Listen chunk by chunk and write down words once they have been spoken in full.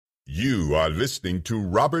You are listening to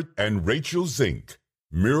Robert and Rachel Zink,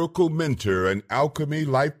 Miracle Mentor and Alchemy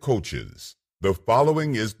Life Coaches. The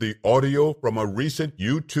following is the audio from a recent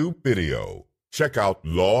YouTube video. Check out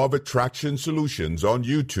Law of Attraction Solutions on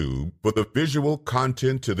YouTube for the visual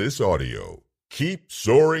content to this audio. Keep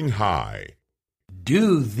soaring high.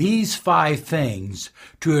 Do these 5 things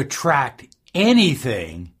to attract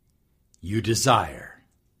anything you desire.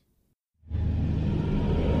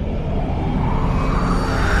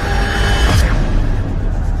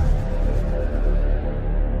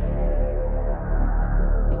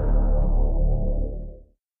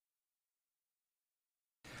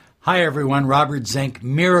 Hi everyone, Robert Zink,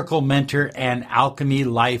 Miracle Mentor and Alchemy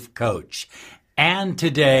Life Coach. And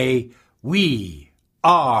today we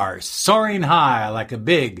are soaring high like a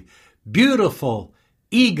big, beautiful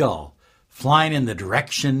eagle flying in the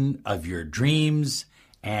direction of your dreams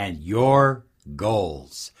and your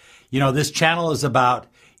goals. You know, this channel is about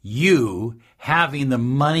you having the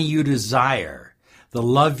money you desire, the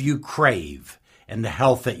love you crave, and the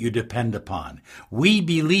health that you depend upon. We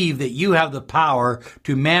believe that you have the power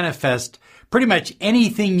to manifest pretty much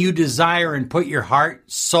anything you desire and put your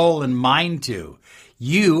heart, soul, and mind to.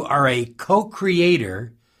 You are a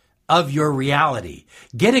co-creator of your reality.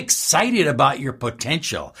 Get excited about your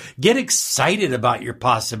potential. Get excited about your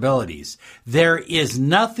possibilities. There is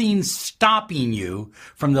nothing stopping you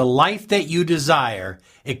from the life that you desire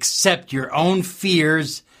except your own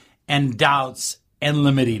fears and doubts and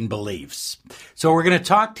limiting beliefs. So we're going to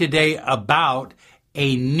talk today about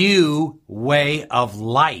a new way of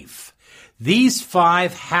life. These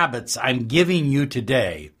 5 habits I'm giving you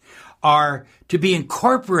today are to be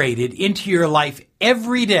incorporated into your life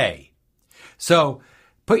every day. So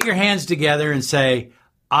put your hands together and say,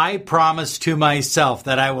 I promise to myself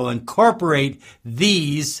that I will incorporate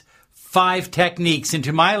these 5 techniques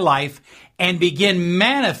into my life and begin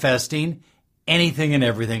manifesting anything and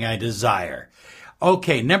everything I desire.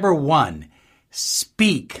 Okay, number 1,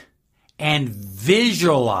 speak and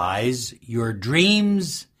visualize your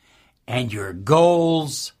dreams and your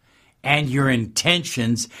goals and your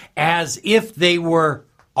intentions as if they were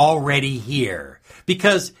already here.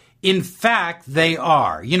 Because, in fact, they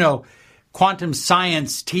are. You know, quantum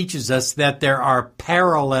science teaches us that there are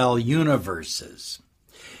parallel universes.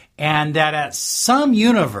 And that at some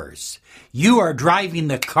universe, you are driving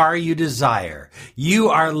the car you desire. You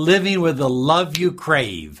are living with the love you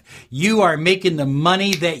crave. You are making the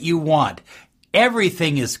money that you want.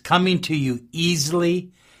 Everything is coming to you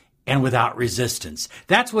easily and without resistance.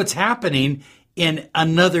 That's what's happening in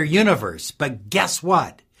another universe. But guess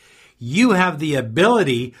what? You have the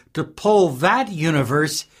ability to pull that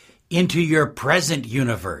universe into your present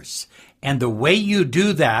universe. And the way you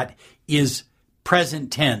do that is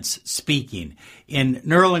present tense speaking. In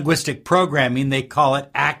neurolinguistic programming, they call it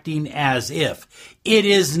acting as if. It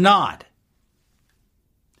is not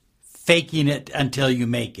faking it until you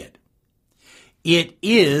make it. It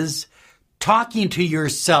is talking to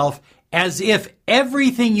yourself as if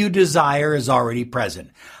everything you desire is already present.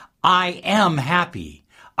 I am happy.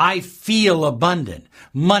 I feel abundant.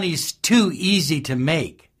 Money's too easy to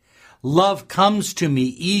make. Love comes to me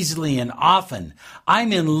easily and often.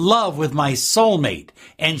 I'm in love with my soulmate,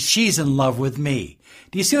 and she's in love with me.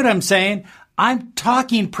 Do you see what I'm saying? I'm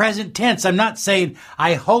talking present tense. I'm not saying,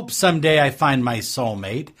 I hope someday I find my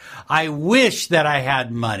soulmate. I wish that I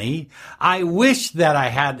had money. I wish that I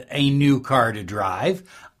had a new car to drive.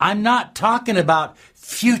 I'm not talking about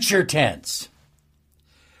future tense.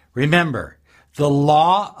 Remember, the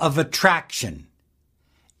law of attraction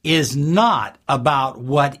is not about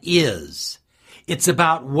what is. It's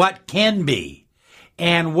about what can be.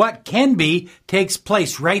 And what can be takes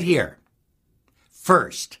place right here.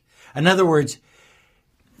 First. In other words,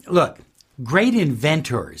 look, great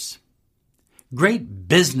inventors, great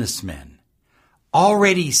businessmen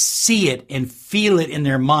already see it and feel it in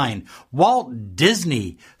their mind. Walt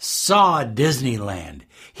Disney saw Disneyland.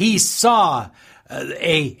 He saw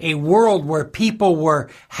a world where people were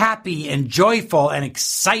happy and joyful and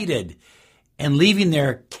excited and leaving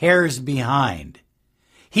their cares behind.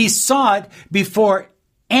 He saw it before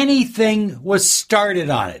anything was started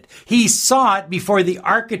on it. He saw it before the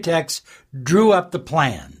architects drew up the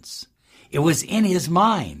plans. It was in his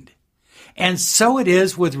mind. And so it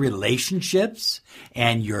is with relationships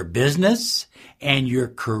and your business and your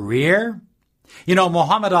career. You know,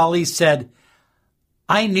 Muhammad Ali said,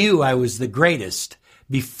 I knew I was the greatest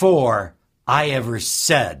before I ever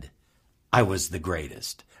said I was the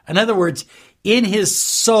greatest. In other words, in his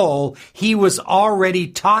soul, he was already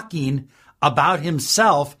talking about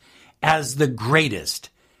himself as the greatest.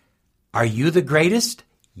 Are you the greatest?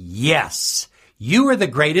 Yes. You are the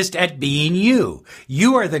greatest at being you.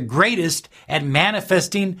 You are the greatest at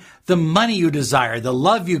manifesting the money you desire, the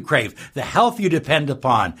love you crave, the health you depend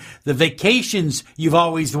upon, the vacations you've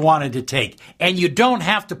always wanted to take. And you don't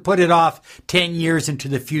have to put it off 10 years into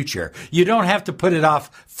the future. You don't have to put it off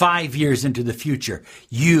 5 years into the future.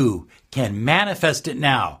 You can manifest it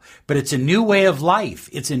now. But it's a new way of life.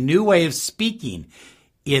 It's a new way of speaking.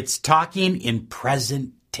 It's talking in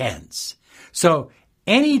present tense. So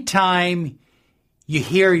anytime you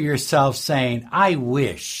hear yourself saying, I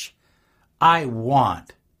wish, I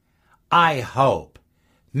want, I hope,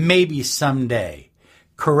 maybe someday,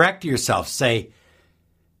 correct yourself. Say,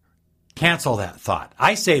 cancel that thought.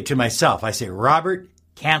 I say it to myself. I say, Robert,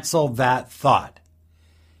 cancel that thought.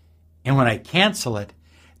 And when I cancel it,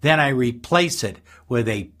 then I replace it with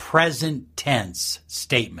a present tense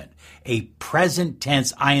statement, a present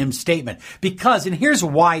tense I am statement. Because, and here's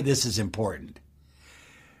why this is important.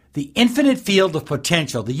 The infinite field of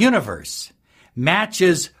potential, the universe,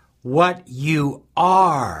 matches what you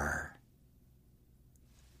are,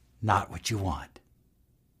 not what you want.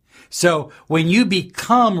 So when you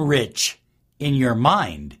become rich in your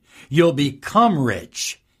mind, you'll become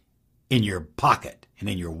rich in your pocket and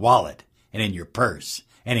in your wallet and in your purse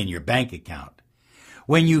and in your bank account.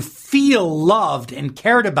 When you feel loved and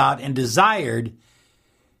cared about and desired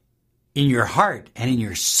in your heart and in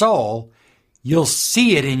your soul, you'll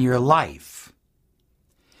see it in your life.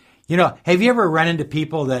 You know, have you ever run into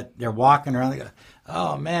people that they're walking around, they go,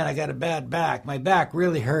 oh man, I got a bad back. My back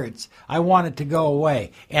really hurts. I want it to go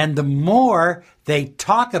away. And the more they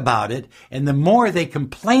talk about it and the more they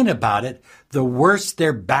complain about it, the worse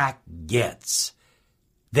their back gets.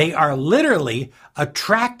 They are literally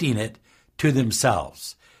attracting it to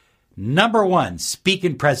themselves. Number 1, speak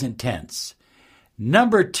in present tense.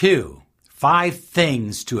 Number 2, 5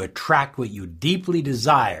 things to attract what you deeply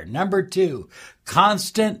desire. Number 2,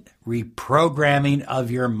 constant reprogramming of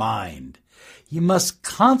your mind. You must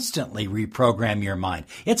constantly reprogram your mind.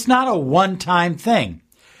 It's not a one-time thing.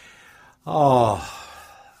 Oh,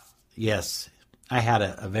 yes. I had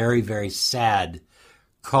a very, very sad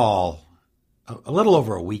call a little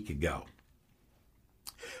over a week ago.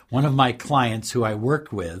 One of my clients who I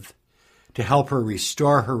worked with to help her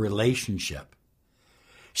restore her relationship,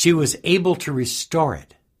 she was able to restore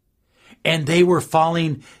it. And they were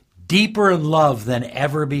falling deeper in love than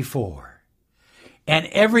ever before. And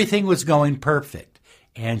everything was going perfect.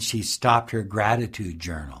 And she stopped her gratitude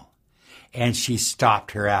journal. And she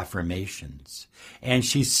stopped her affirmations. And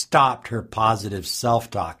she stopped her positive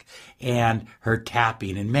self-talk and her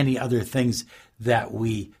tapping and many other things that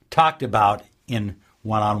we talked about in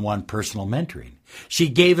one-on-one personal mentoring. She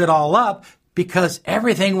gave it all up because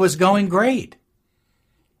everything was going great.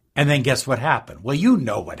 And then guess what happened? Well, you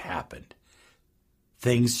know what happened.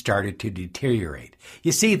 Things started to deteriorate.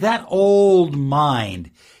 You see, that old mind,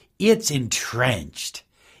 it's entrenched.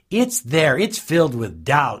 It's there. It's filled with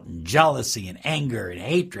doubt and jealousy and anger and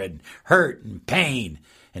hatred and hurt and pain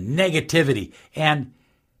and negativity. And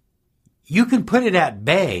you can put it at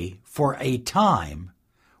bay for a time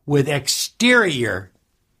with exterior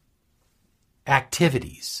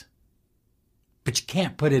activities. But you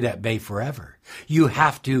can't put it at bay forever. You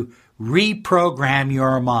have to reprogram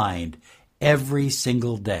your mind every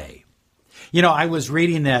single day. You know, I was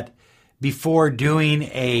reading that before doing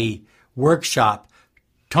a workshop,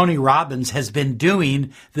 Tony Robbins has been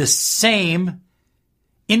doing the same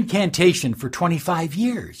incantation for 25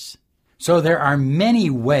 years. So there are many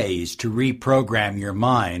ways to reprogram your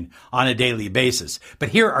mind on a daily basis. But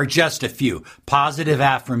here are just a few. Positive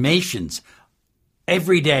affirmations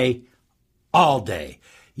every day, all day.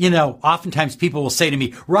 You know, oftentimes people will say to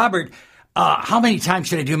me, Robert, how many times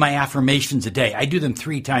should I do my affirmations a day? I do them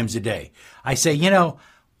 3 times a day. I say, you know,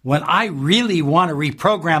 when I really want to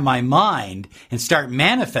reprogram my mind and start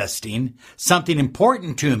manifesting something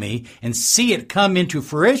important to me and see it come into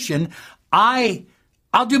fruition,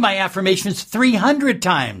 I'll do my affirmations 300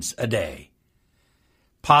 times a day.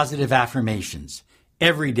 Positive affirmations.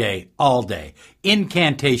 Every day, all day.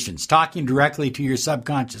 Incantations, talking directly to your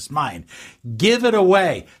subconscious mind. Give it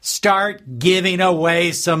away. Start giving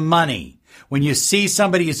away some money. When you see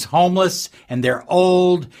somebody who's homeless and they're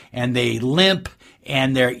old and they limp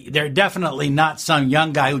and they're definitely not some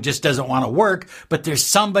young guy who just doesn't want to work, but there's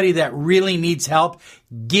somebody that really needs help,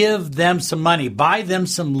 give them some money. Buy them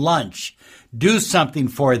some lunch. Do something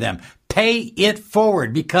for them. Pay it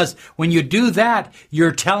forward, because when you do that,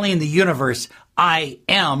 you're telling the universe, I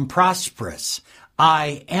am prosperous.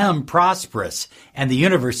 I am prosperous. And the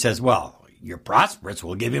universe says, well, you're prosperous.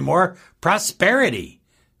 We'll give you more prosperity.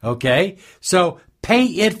 Okay? So pay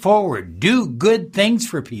it forward. Do good things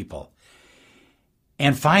for people.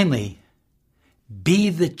 And finally, be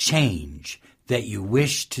the change that you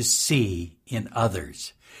wish to see in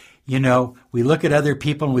others. You know, we look at other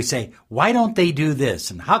people and we say, why don't they do this?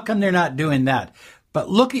 And how come they're not doing that? But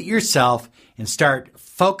look at yourself and start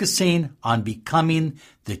focusing on becoming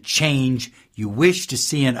the change you wish to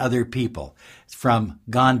see in other people. It's from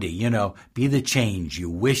Gandhi, you know, be the change you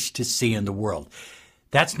wish to see in the world.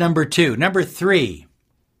 That's number 2. Number 3,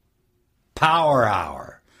 Power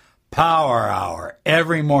Hour. Power Hour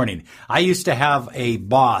every morning. I used to have a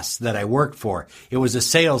boss that I worked for. It was a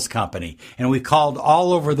sales company, and we called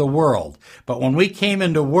all over the world. But when we came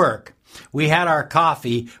into work, we had our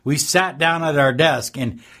coffee, we sat down at our desk,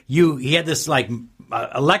 and he had this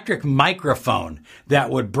electric microphone that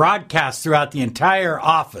would broadcast throughout the entire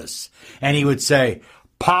office. And he would say,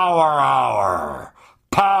 Power Hour,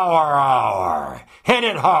 Power Hour, hit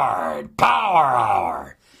it hard, Power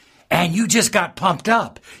Hour. And you just got pumped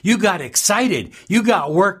up. You got excited. You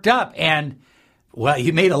got worked up. And, well,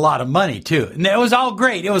 you made a lot of money, too. And it was all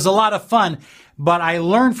great. It was a lot of fun. But I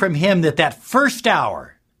learned from him that first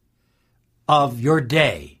hour of your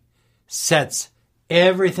day sets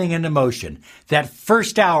everything into motion. That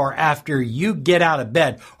first hour after you get out of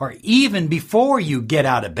bed, or even before you get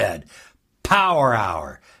out of bed, Power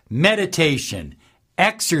Hour, meditation,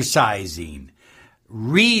 exercising,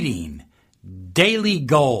 reading, daily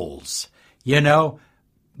goals,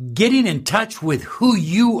 getting in touch with who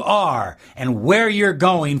you are and where you're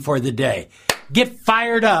going for the day. Get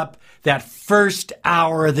fired up that first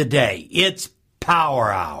hour of the day. It's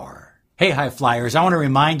Power Hour. Hey, High Flyers, I want to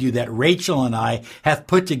remind you that Rachel and I have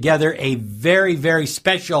put together a very, very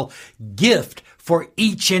special gift for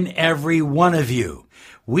each and every one of you.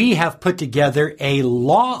 We have put together a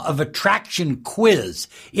law of attraction quiz.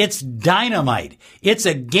 It's dynamite. It's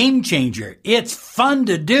a game changer. It's fun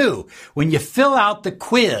to do. When you fill out the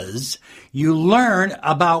quiz, you learn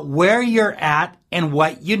about where you're at and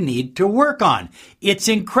what you need to work on. It's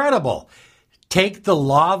incredible. Take the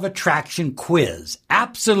Law of Attraction quiz.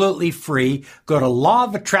 Absolutely free. Go to Law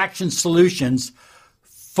of Attraction Solutions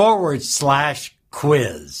 /quiz.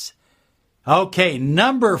 Okay,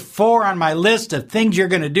 number 4 on my list of things you're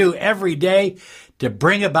going to do every day to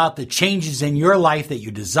bring about the changes in your life that you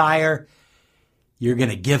desire. You're going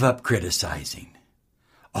to give up criticizing.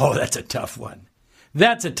 Oh, that's a tough one.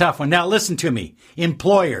 That's a tough one. Now listen to me.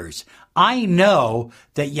 Employers, I know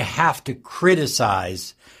that you have to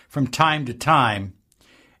criticize from time to time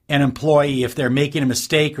an employee if they're making a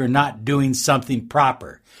mistake or not doing something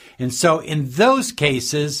proper. And so in those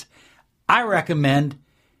cases, I recommend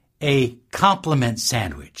a compliment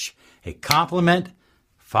sandwich. A compliment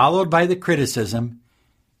followed by the criticism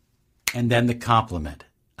and then the compliment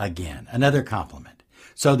again. Another compliment.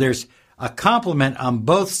 So there's a compliment on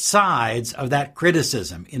both sides of that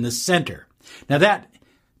criticism in the center. Now that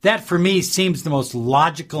for me seems the most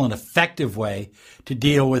logical and effective way to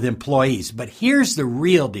deal with employees. But here's the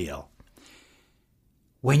real deal.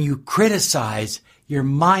 When you criticize, your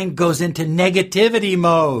mind goes into negativity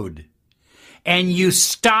mode. And you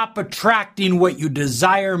stop attracting what you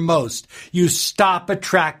desire most. You stop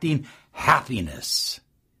attracting happiness.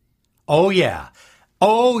 Oh yeah.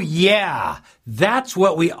 Oh yeah. That's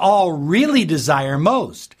what we all really desire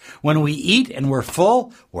most. When we eat and we're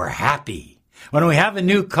full, we're happy. When we have a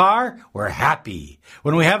new car, we're happy.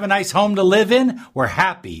 When we have a nice home to live in, we're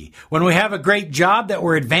happy. When we have a great job that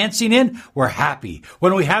we're advancing in, we're happy.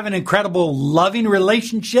 When we have an incredible loving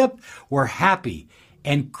relationship, we're happy.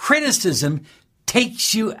 And criticism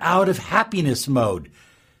takes you out of happiness mode.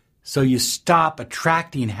 So you stop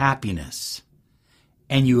attracting happiness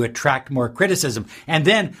and you attract more criticism. And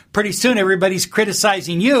then pretty soon everybody's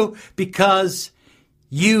criticizing you because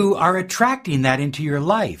you are attracting that into your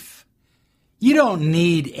life. You don't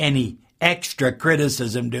need any extra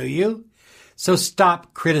criticism, do you? So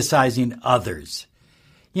stop criticizing others.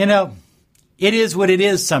 It is what it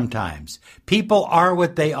is sometimes. People are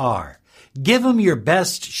what they are. Give them your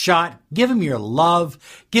best shot. Give them your love.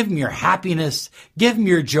 Give them your happiness. Give them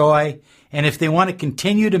your joy. And if they want to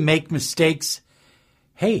continue to make mistakes,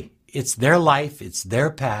 hey, it's their life. It's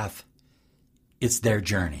their path. It's their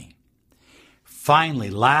journey.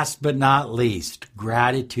 Finally, last but not least,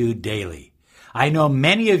 gratitude daily. I know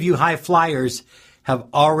many of you high flyers have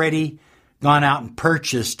already gone out and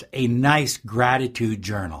purchased a nice gratitude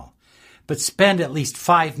journal. But spend at least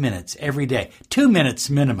 5 minutes every day, 2 minutes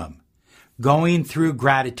minimum, going through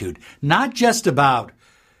gratitude, not just about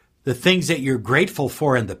the things that you're grateful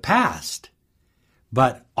for in the past,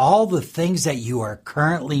 but all the things that you are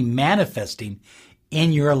currently manifesting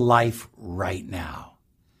in your life right now.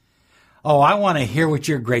 Oh, I want to hear what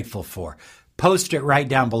you're grateful for. post it right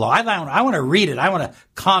down below. I want to read it. I want to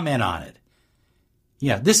comment on it.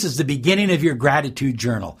 Yeah, this is the beginning of your gratitude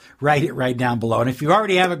journal. Write it right down below. And if you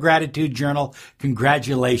already have a gratitude journal,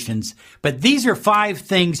 congratulations. But these are 5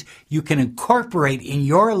 things you can incorporate in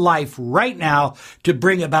your life right now to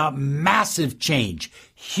bring about massive change,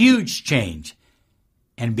 huge change,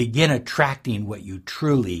 and begin attracting what you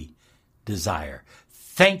truly desire.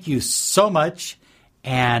 Thank you so much.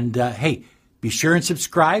 And hey, be sure and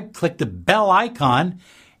subscribe. Click the bell icon,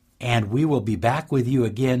 and we will be back with you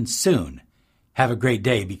again soon. Have a great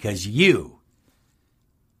day because you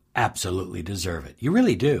absolutely deserve it. You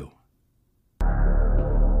really do.